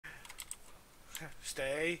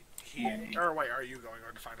Stay here. Or wait, are you going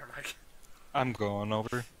over to find her, Mike? I'm going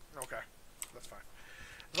over. Okay, that's fine.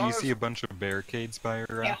 Do you see a bunch of barricades by your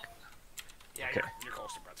rock? Yeah, Okay. you're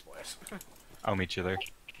close to Brett's place. I'll meet you there.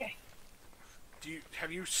 Okay.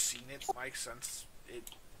 Have you seen it, Mike, since it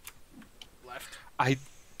left? I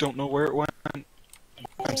don't know where it went.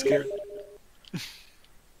 I'm scared.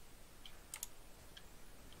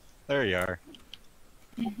 There you are.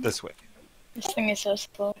 This way. This thing is so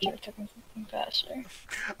slow. I should've taken something faster.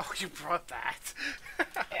 Oh, you brought that.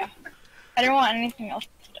 Yeah. I didn't want anything else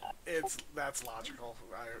to die. That's logical.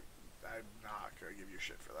 I'm not gonna give you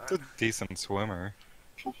shit for that. It's a decent swimmer.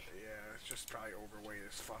 Yeah, it's just probably overweight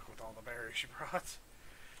as fuck with all the berries you brought.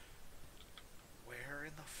 Where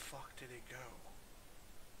in the fuck did it go?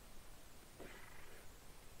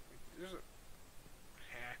 There's a...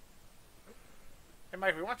 Heh. Hey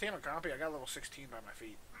Mike, we want to tame a compy. I got level 16 by my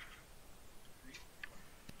feet.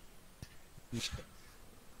 I'm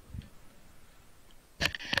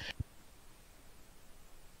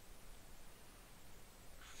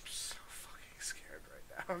so fucking scared right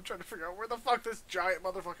now. I'm trying to figure out where the fuck this giant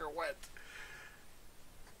motherfucker went.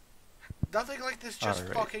 Nothing like this just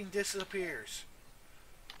fucking disappears.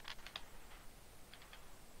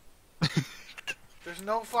 There's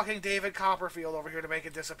no fucking David Copperfield over here to make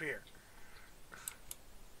it disappear.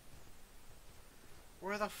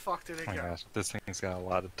 Where the fuck did it go? Gosh, this thing's got a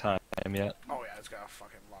lot of time yet. Oh yeah, it's got a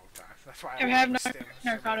fucking long time. That's why I have no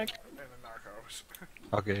narcotic. And the narcos.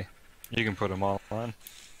 Okay, you can put them all on.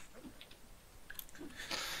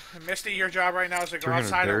 Misty, your job right now is to go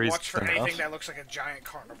outside and watch for anything that looks like a giant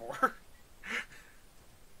carnivore.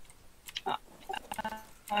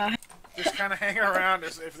 Just kind of hang around.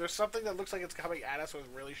 If there's something that looks like it's coming at us with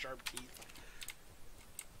really sharp teeth,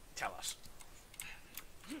 tell us.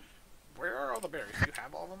 Where are all the berries? Do you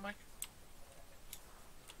have all of them, Mike?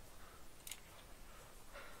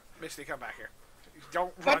 Misty, come back here.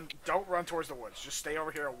 Don't run towards the woods. Just stay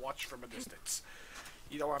over here and watch from a distance.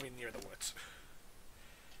 You don't want to be near the woods.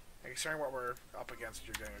 And considering what we're up against,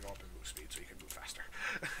 you're going to go up in move speed so you can move faster.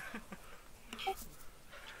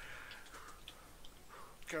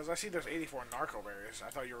 Because I see there's 84 narco berries. I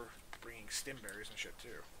thought you were bringing stim berries and shit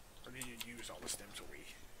too. Or did you use all the stims that we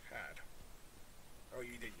had? Oh,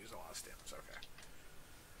 you did use a lot of stims, okay.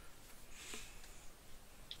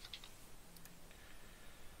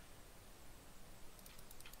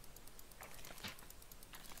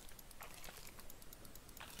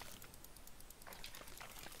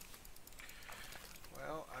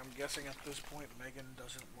 Well, I'm guessing at this point Megan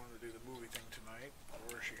doesn't want to do the movie thing tonight,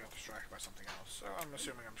 or she got distracted by something else, so I'm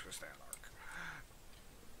assuming I'm just going to stay on Ark.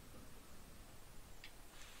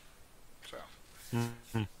 So,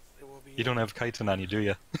 it will be... You don't have chitin on you, do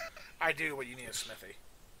you? I do, but you need a smithy.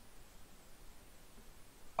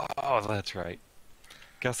 Oh, that's right.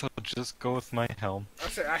 Guess I'll just go with my helm.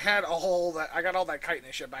 That's it. I got all that chitin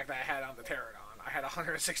and shit back that I had on the pterodon. I had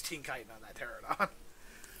 116 chitin on that pterodon.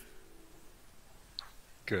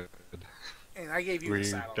 Good. And I gave you the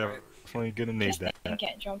saddle, right? Definitely gonna need that. I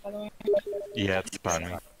can't jump, by the way. Yeah, it's on me.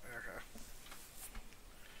 Okay.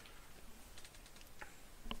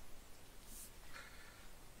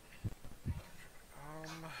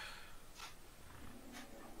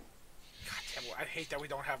 God damn it, I hate that we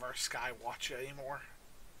don't have our sky watch anymore.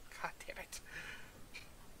 God damn it.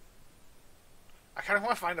 I kind of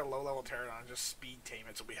want to find a low-level pterodon and just speed tame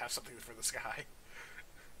it so we have something for the sky.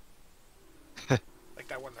 Like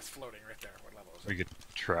that one that's floating right there. What level is it? We could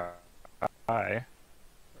try. Where?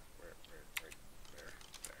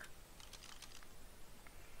 There.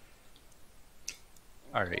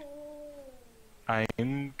 Alright.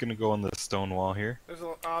 I'm gonna go on the stone wall here. There's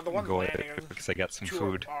the one go landing because I got some to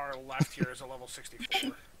food. our left here is a level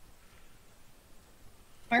 64.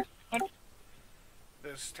 Where? What?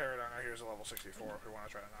 This pterodon right here is a level 64 if we want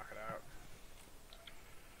to try to knock it out.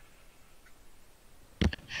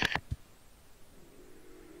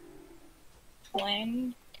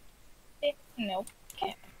 Land? Nope.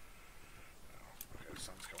 Can't. Okay, the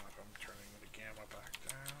sun's going up. I'm turning the gamma back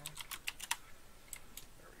down.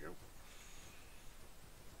 There we go.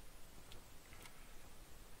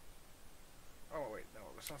 Oh, wait, no,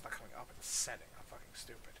 the sun's not coming up. It's setting. I'm fucking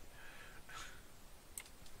stupid.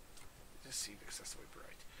 It just seemed excessively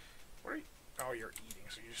bright. What are you... Oh, you're eating,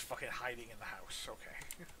 so you're just fucking hiding in the house. Okay.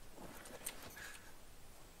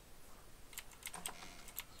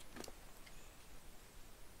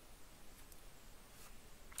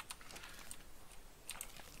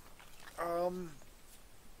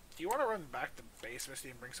 Do you want to run back to base, Misty,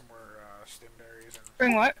 and bring some more stim berries and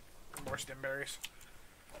Bring what? more stim berries?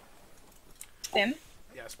 Stim?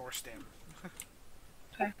 Yes, more stim.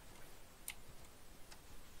 Okay.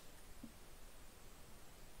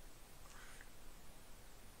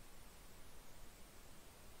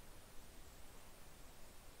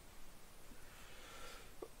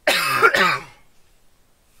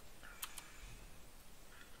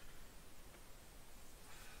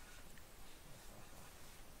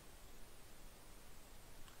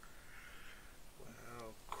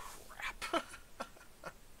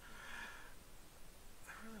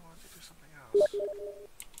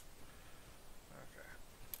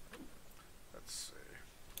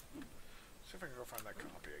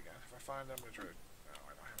 find him. I'm gonna try to. Oh,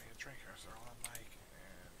 I don't have any drinkers. They're all on mic,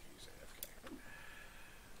 and he's AFK.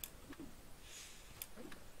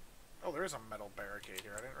 Oh, there is a metal barricade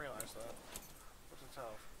here. I didn't realize that. What's its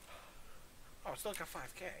health? Oh, it still got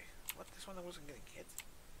 5k. What? This one that wasn't getting hit?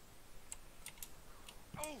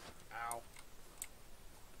 Oh! Ow.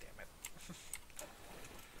 Damn it.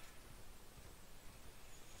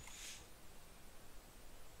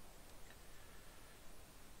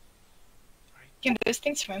 Can this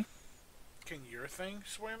thing swim? Can your thing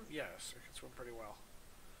swim? Yes, it can swim pretty well.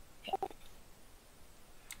 Yeah.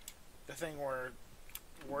 The thing we're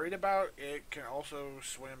worried about, it can also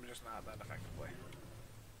swim, just not that effectively.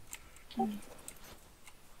 What do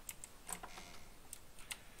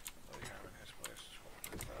you have in his place?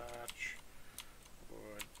 Thatch,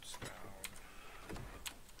 wood, stone.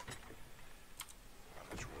 How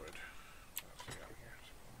much wood? What else do you got here?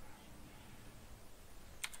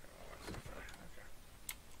 Oh, that's okay.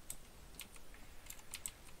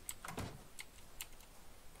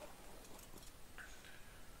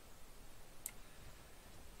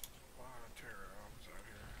 A lot of terror elves out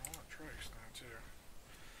here. A lot of tricks now, too.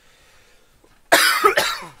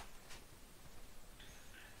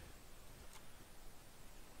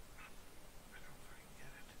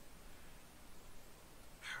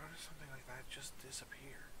 How does something like that just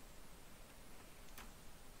disappear?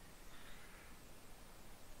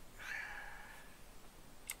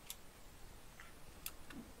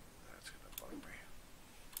 That's gonna bug me.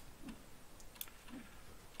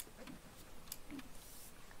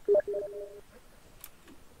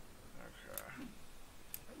 Okay.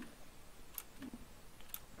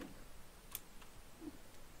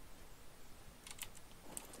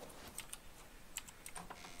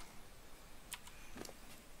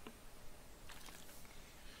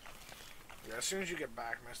 Yeah, as soon as you get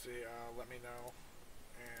back, Misty, let me know,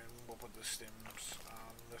 and we'll put the stims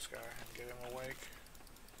on this guy and get him awake.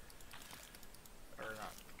 Or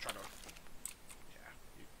not, try to... Yeah,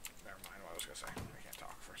 never mind what I was gonna say. I can't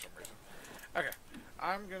talk for some reason. Okay,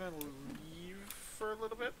 I'm gonna leave for a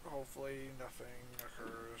little bit. Hopefully nothing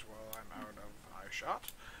occurs while I'm out of eye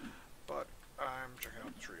shot. But I'm checking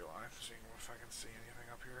out the tree line, seeing if I can see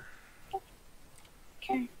anything up here.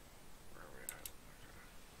 Okay. Where are we at? Okay.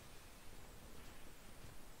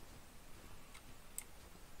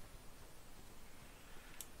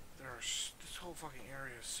 This whole fucking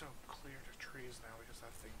area is so clear to trees now because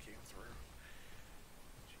that thing came through.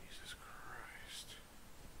 Jesus Christ.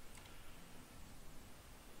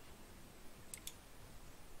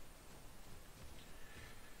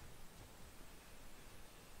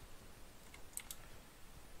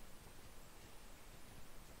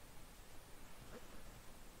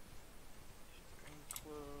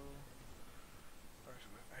 Include.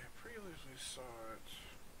 I previously saw it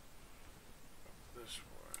up this way.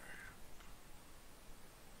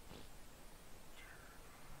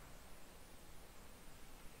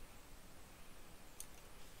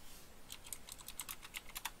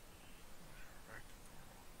 Back to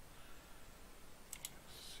normal.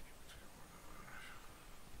 Let's see what's going on.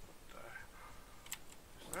 What the?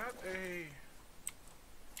 Is that a?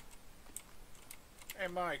 Hey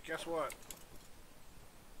Mike, guess what?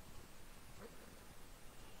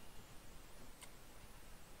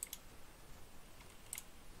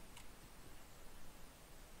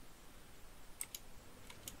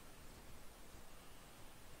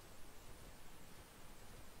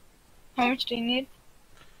 How much do you need?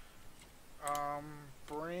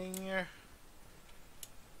 Bring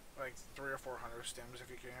like 300 or 400 stems if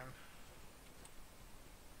you can.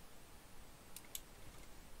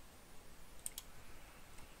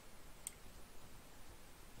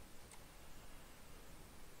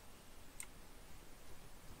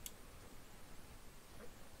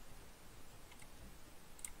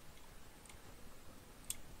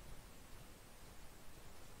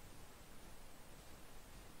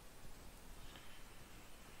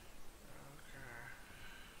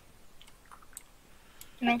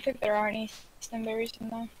 I don't think there are any stemberries in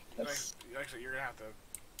there. Like I said, you're gonna have to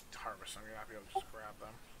harvest them. You're not gonna be able to just grab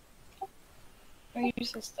them. I'll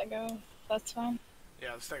use the stego. That's fine.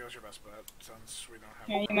 Yeah, the stego's your best bet since we don't have.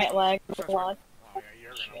 Yeah, you might lag a lot. Oh yeah,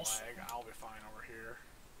 you're gonna Jeez. lag. I'll be fine over here.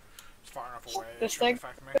 It's far enough away. The It shouldn't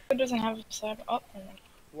stego affect me. doesn't have a side. Oh,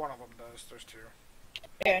 One of them does. There's two.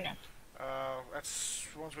 yeah, no. That's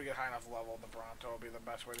once we get high enough level, the Bronto will be the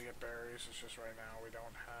best way to get berries. It's just right now we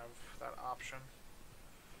don't have that option.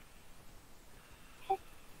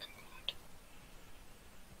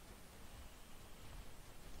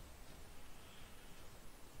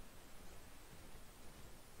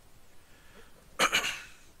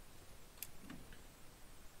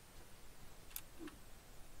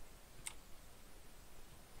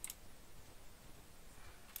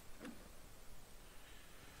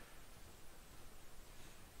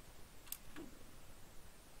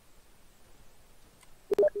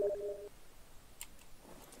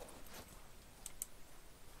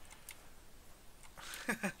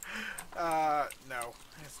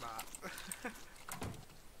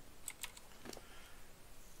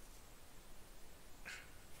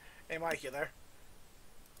 Hey, Mike, you there?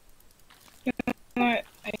 What?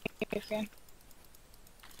 Okay.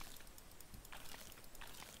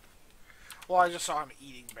 Well, I just saw him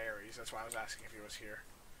eating berries. That's why I was asking if he was here.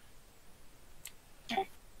 If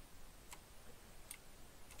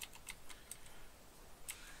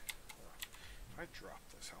I drop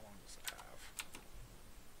this, how long does it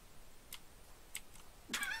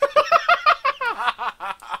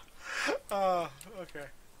have? Okay.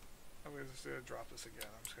 I'm just gonna drop this again.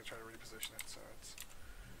 I'm just gonna try to reposition it so it's...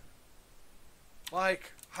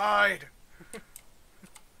 Mike, hide! Okay.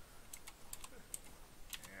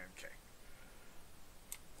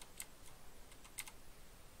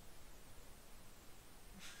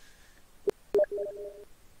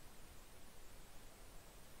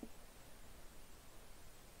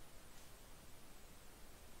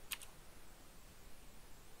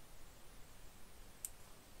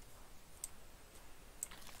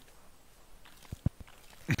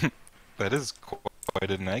 That is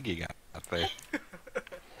quite an egg you got there.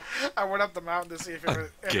 I went up the mountain to see if it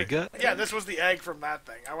was... Giga? Yeah, this was the egg from that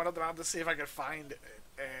thing. I went up the mountain to see if I could find it,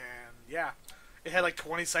 and yeah. It had like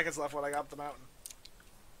 20 seconds left when I got up the mountain.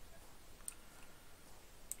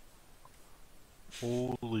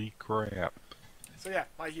 Holy crap. So yeah,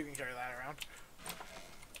 Mike, you can carry that around.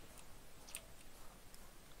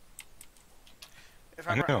 If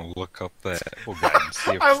I'm right- gonna look up that and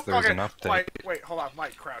see if there's okay, an update. Mike, wait, hold on,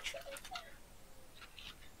 Mike, crouch.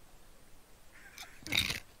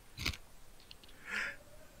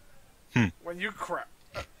 When you crouch,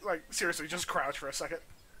 like seriously, just crouch for a second.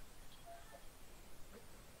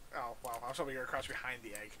 Oh wow, I was hoping you were crouch behind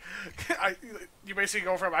the egg. You basically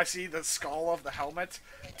go from I see the skull of the helmet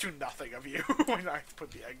to nothing of you when I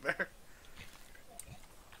put the egg there.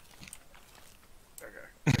 Okay,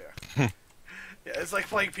 yeah. Yeah, it's like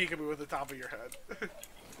playing peekaboo with the top of your head.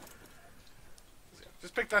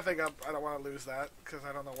 Just pick that thing up. I don't want to lose that, because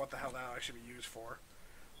I don't know what the hell that should be used for.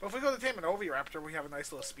 But if we go to tame an Oviraptor, we have a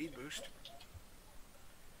nice little speed boost.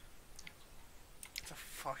 It's a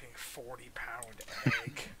fucking 40-pound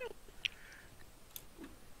egg.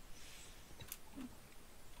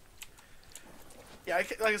 Yeah,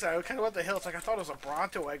 like I said, I kind of went the hill. It's like I thought it was a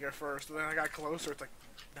Bronto egg at first, and then I got closer. It's like,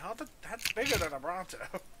 no, that's bigger than a Bronto.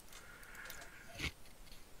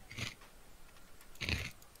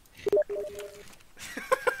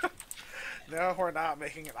 No, we're not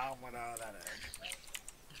making an omelet out of that egg.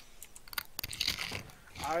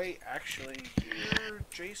 I actually hear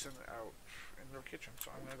Jason out in the kitchen,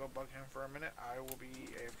 so I'm gonna go bug him for a minute. I will be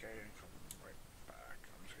AFK and come right back.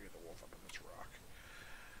 I'm just gonna get the wolf up in this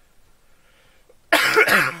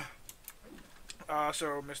rock.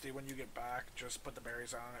 So Misty, when you get back, just put the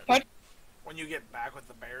berries on it. What? When you get back with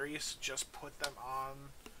the berries, just put them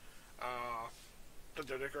on the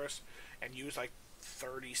doedicurus and use like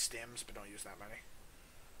 30 stems, but don't use that many.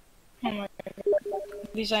 Oh my god.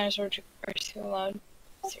 These dinosaurs are too loud.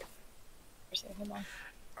 Seriously, hold on.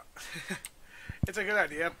 It's a good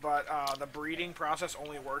idea, but the breeding process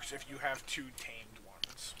only works if you have 2 tamed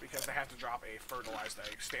ones, because they have to drop a fertilized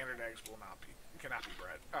egg. Standard eggs cannot be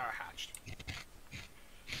bred, hatched.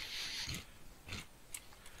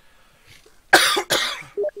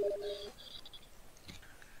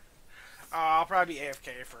 I'll probably be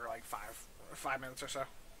AFK for like 5 minutes or so,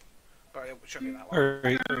 but it shouldn't be that long.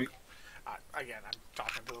 Alright. Again, I'm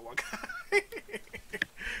talking to the one guy.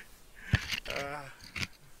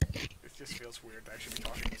 It just feels weird to actually be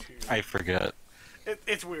talking to. I forget.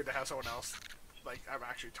 It's weird to have someone else, like, I'm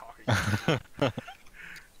actually talking to.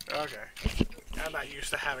 Okay. I'm not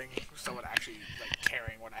used to having someone actually, like,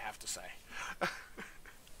 caring what I have to say.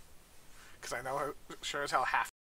 Because I know sure as hell half